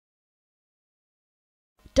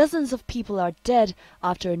Dozens of people are dead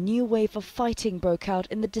after a new wave of fighting broke out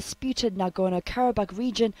in the disputed Nagorno-Karabakh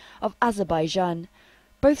region of Azerbaijan.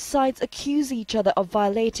 Both sides accuse each other of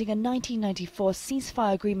violating a 1994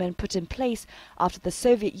 ceasefire agreement put in place after the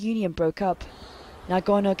Soviet Union broke up.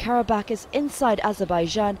 Nagorno-Karabakh is inside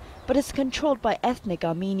Azerbaijan but is controlled by ethnic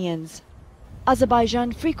Armenians.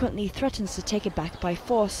 Azerbaijan frequently threatens to take it back by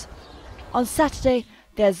force. On Saturday,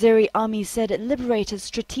 the Azeri army said it liberated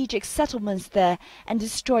strategic settlements there and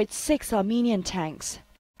destroyed 6 Armenian tanks.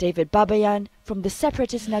 David Babayan from the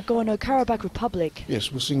separatist Nagorno-Karabakh Republic.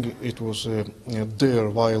 Yes, we think it was their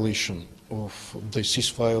violation of the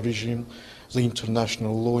ceasefire regime, the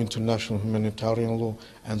international law, international humanitarian law,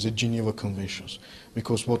 and the Geneva Conventions.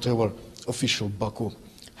 Because whatever official Baku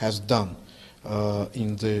has done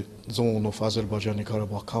in the zone of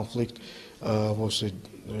Azerbaijani-Karabakh conflict was a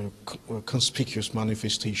conspicuous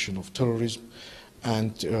manifestation of terrorism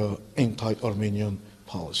and anti-Armenian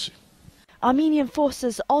policy. Armenian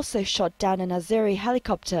forces also shot down an Azeri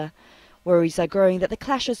helicopter. Worries are growing that the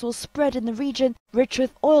clashes will spread in the region rich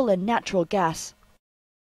with oil and natural gas.